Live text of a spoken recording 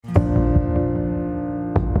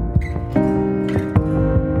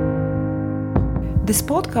This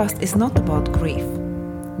podcast is not about grief.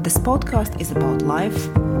 This podcast is about life,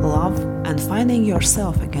 love, and finding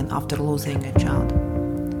yourself again after losing a child.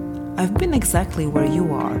 I've been exactly where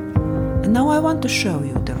you are, and now I want to show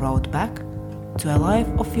you the road back to a life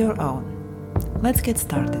of your own. Let's get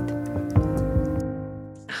started.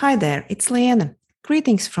 Hi there, it's Liana.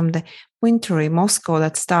 Greetings from the wintry Moscow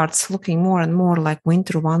that starts looking more and more like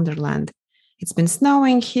winter wonderland. It's been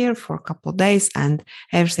snowing here for a couple of days and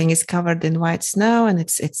everything is covered in white snow and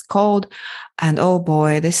it's cold. And oh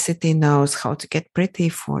boy, this city knows how to get pretty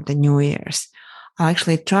for the New Year's. I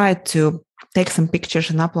actually tried to take some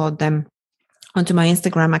pictures and upload them onto my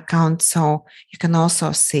Instagram account so you can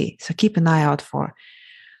also see. So keep an eye out for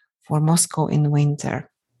Moscow in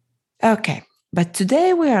winter. Okay, but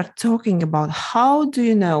today we are talking about how do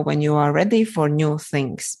you know when you are ready for new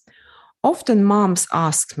things? Often moms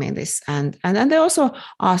ask me this and they also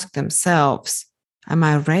ask themselves, am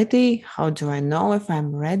I ready? How do I know if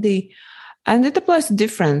I'm ready? And it applies to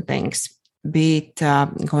different things, be it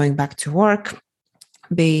going back to work,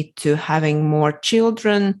 be it to having more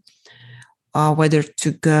children, whether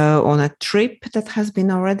to go on a trip that had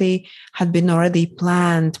been already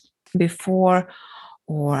planned before,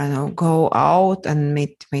 or go out and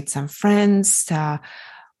meet some friends,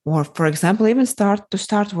 or for example, even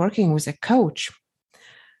start working with a coach.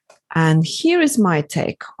 And here is my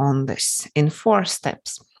take on this in 4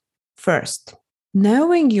 steps. First,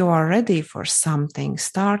 knowing you are ready for something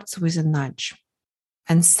starts with a nudge.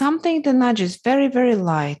 And the nudge is very, very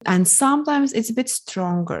light. And sometimes it's a bit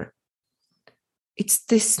stronger. It's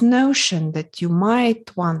this notion that you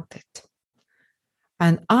might want it.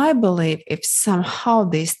 And I believe if somehow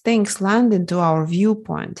these things land into our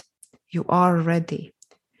viewpoint, you are ready.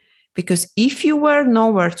 Because if you were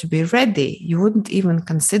nowhere to be ready, you wouldn't even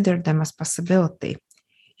consider them as possibility.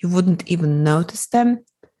 You wouldn't even notice them.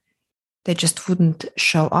 They just wouldn't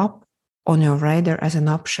show up on your radar as an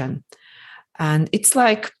option. And it's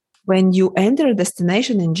like when you enter a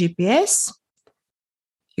destination in GPS,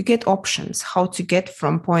 you get options how to get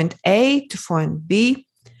from point A to point B.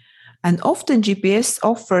 And often GPS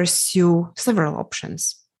offers you several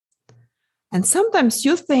options. And sometimes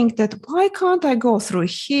you think that, why can't I go through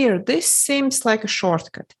here? This seems like a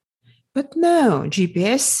shortcut. But no,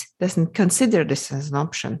 GPS doesn't consider this as an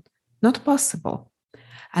option. Not possible.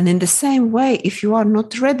 And in the same way, if you are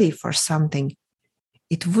not ready for something,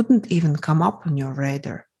 it wouldn't even come up on your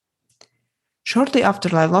radar. Shortly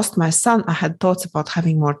after I lost my son, I had thoughts about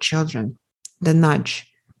having more children. The nudge,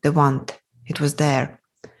 the want, it was there.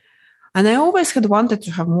 And I always had wanted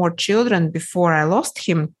to have more children before I lost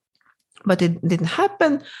him. But it didn't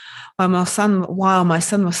happen while my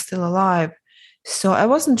son was still alive. So I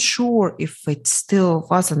wasn't sure if it still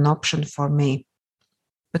was an option for me.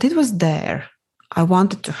 But it was there. I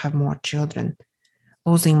wanted to have more children.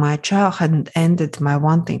 Losing my child hadn't ended my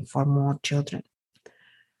wanting for more children.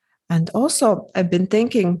 And also, I've been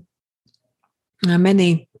thinking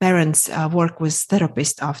many parents work with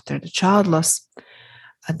therapists after the child loss.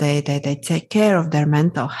 They take care of their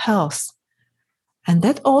mental health. And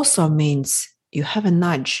that also means you have a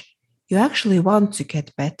nudge. You actually want to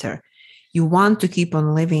get better. You want to keep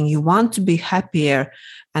on living. You want to be happier.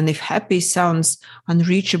 And if happy sounds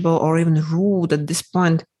unreachable or even rude at this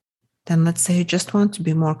point, then let's say you just want to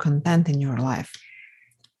be more content in your life.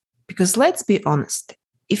 Because let's be honest,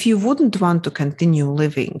 if you wouldn't want to continue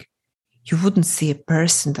living, you wouldn't see a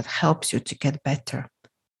person that helps you to get better.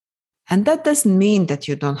 And that doesn't mean that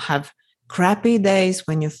you don't have crappy days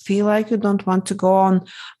when you feel like you don't want to go on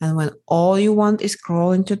and when all you want is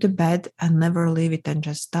crawl into the bed and never leave it and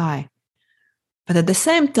just die. But at the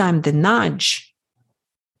same time, the nudge,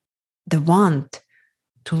 the want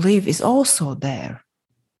to live is also there.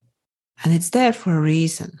 And it's there for a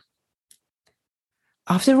reason.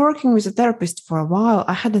 After working with a therapist for a while,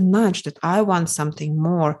 I had a nudge that I want something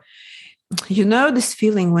more. You know this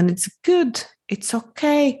feeling when it's good, it's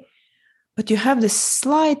okay, but you have this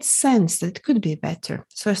slight sense that it could be better.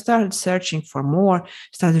 So I started searching for more,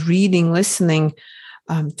 started reading, listening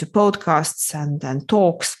to podcasts and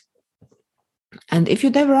talks. And if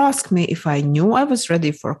you'd ever ask me if I knew I was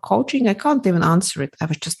ready for coaching, I can't even answer it. I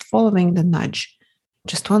was just following the nudge,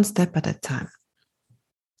 just one step at a time.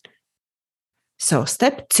 So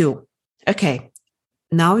step 2. Okay,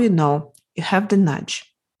 now you know you have the nudge,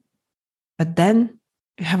 but then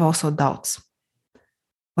you have also doubts.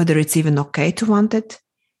 Whether it's even okay to want it,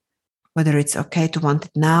 whether it's okay to want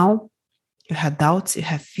it now. You have doubts, you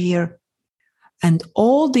have fear. And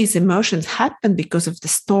all these emotions happen because of the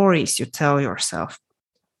stories you tell yourself.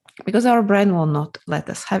 Because our brain will not let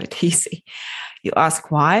us have it easy. You ask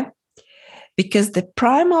why? Because the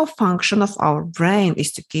primal function of our brain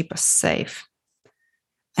is to keep us safe.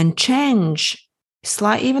 And change,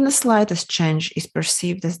 even the slightest change, is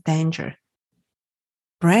perceived as danger.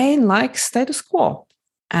 Brain likes status quo,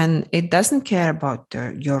 and it doesn't care about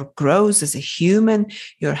your growth as a human,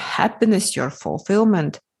 your happiness, your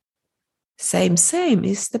fulfillment. Same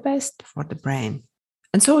is the best for the brain.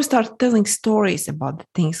 And so we start telling stories about the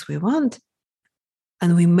things we want,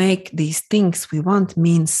 and we make these things we want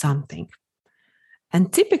mean something.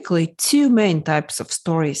 And typically, two main types of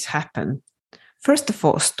stories happen. First of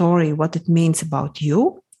all, story, what it means about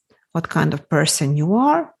you, what kind of person you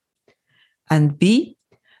are. And B,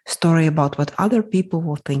 story about what other people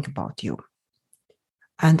will think about you.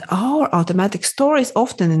 And our automatic stories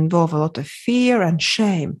often involve a lot of fear and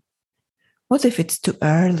shame. What if it's too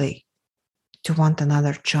early to want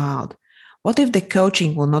another child? What if the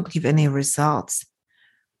coaching will not give any results?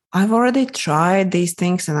 I've already tried these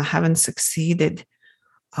things and I haven't succeeded.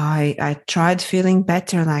 I tried feeling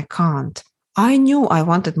better and I can't. I knew I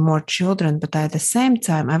wanted more children, but at the same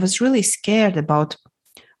time, I was really scared about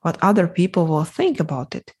what other people will think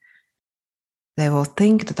about it. They will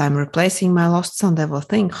think that I'm replacing my lost son. They will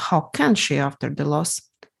think, how can she after the loss?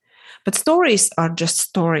 But stories are just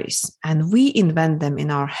stories, and we invent them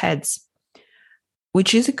in our heads,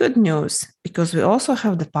 which is good news because we also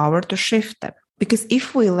have the power to shift them. Because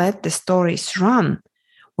if we let the stories run,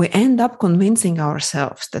 we end up convincing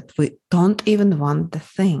ourselves that we don't even want the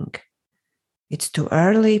thing. It's too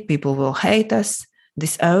early, people will hate us,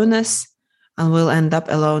 disown us, and we'll end up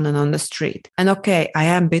alone and on the street. And okay, I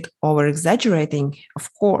am a bit over-exaggerating,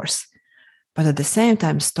 of course, but at the same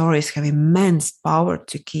time, stories have immense power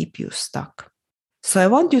to keep you stuck. So I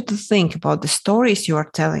want you to think about the stories you are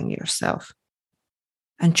telling yourself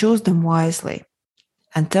and choose them wisely.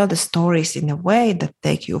 And tell the stories in a way that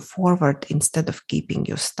take you forward instead of keeping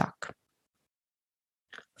you stuck.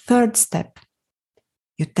 Third step,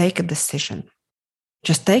 you take a decision.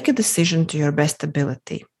 Just take a decision to your best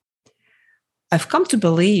ability. I've come to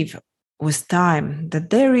believe with time that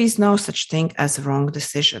there is no such thing as a wrong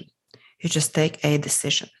decision. You just take a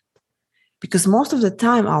decision. Because most of the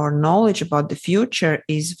time, our knowledge about the future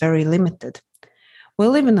is very limited. We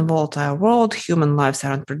live in a volatile world, human lives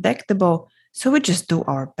are unpredictable, so we just do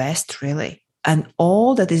our best, really. And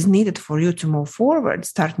all that is needed for you to move forward,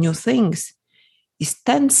 start new things, is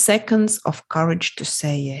 10 seconds of courage to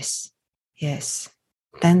say yes. Yes,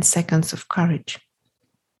 10 seconds of courage.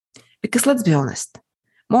 Because let's be honest,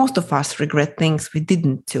 most of us regret things we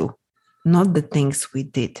didn't do, not the things we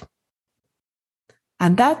did.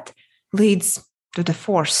 And that leads to the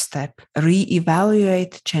fourth step,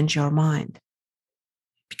 reevaluate, change your mind.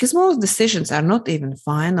 Because most decisions are not even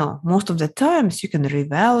final. Most of the times you can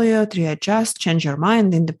reevaluate, readjust, change your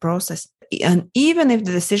mind in the process. And even if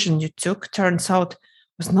the decision you took turns out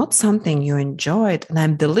was not something you enjoyed, and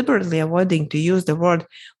I'm deliberately avoiding to use the word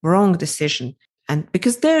wrong decision, and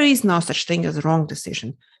because there is no such thing as a wrong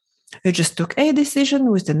decision. You just took a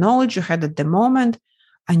decision with the knowledge you had at the moment,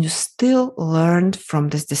 and you still learned from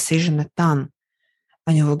this decision a ton.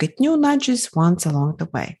 And you will get new nudges once along the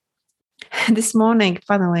way. This morning,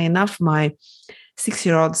 funnily enough, my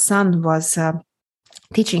 6-year-old son was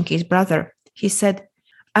teaching his brother. He said,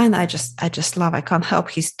 and I just love, I can't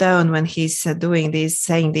help his tone when he's doing these,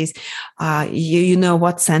 saying these, you know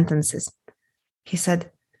what sentences. He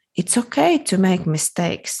said, it's okay to make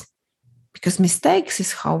mistakes because mistakes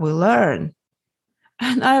is how we learn.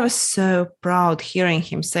 And I was so proud hearing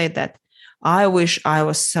him say that. I wish I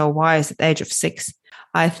was so wise at the age of 6.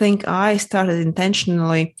 I think I started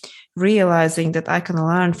intentionally realizing that I can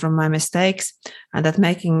learn from my mistakes and that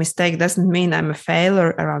making mistake doesn't mean I'm a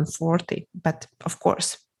failure around 40. But of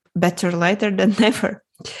course, better later than never.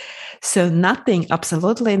 So nothing,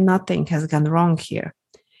 absolutely nothing has gone wrong here.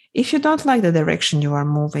 If you don't like the direction you are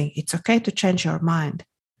moving, it's okay to change your mind.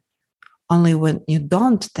 Only when you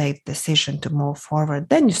don't take the decision to move forward,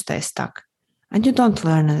 then you stay stuck. And you don't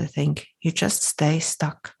learn anything, you just stay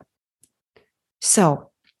stuck.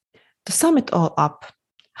 So, to sum it all up,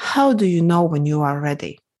 how do you know when you are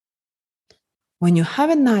ready? When you have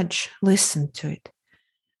a nudge, listen to it.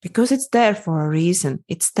 Because it's there for a reason.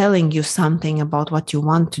 It's telling you something about what you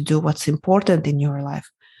want to do, what's important in your life,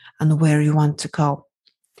 and where you want to go.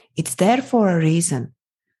 It's there for a reason.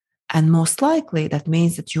 And most likely, that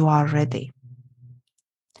means that you are ready.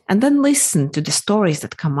 And then listen to the stories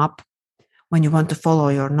that come up when you want to follow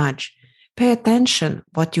your nudge. Pay attention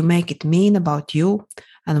what you make it mean about you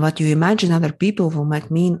and what you imagine other people will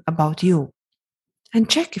make mean about you. And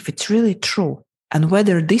check if it's really true and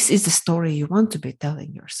whether this is the story you want to be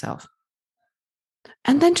telling yourself.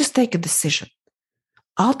 And then just take a decision.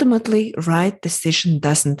 Ultimately, right decision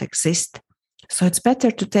doesn't exist. So it's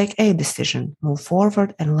better to take a decision, move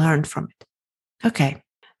forward, and learn from it. Okay,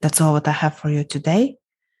 that's all what I have for you today.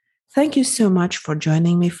 Thank you so much for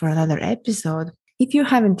joining me for another episode. If you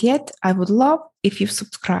haven't yet, I would love if you've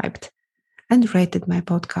subscribed and rated my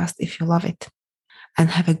podcast if you love it.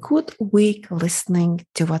 And have a good week listening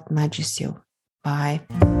to what nudges you. Bye.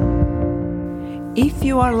 If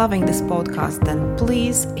you are loving this podcast, then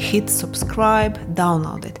please hit subscribe,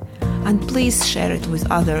 download it, and please share it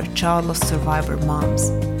with other child loss survivor moms.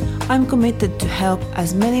 I'm committed to help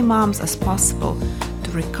as many moms as possible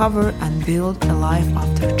to recover and build a life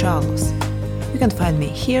after child loss. You can find me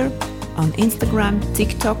here on Instagram,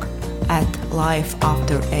 TikTok at Life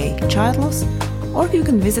After a Child Loss, or you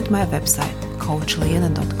can visit my website,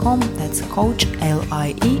 coachliene.com. That's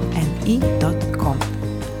coachliene.com.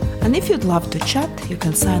 And if you'd love to chat, you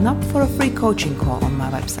can sign up for a free coaching call on my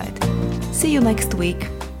website. See you next week.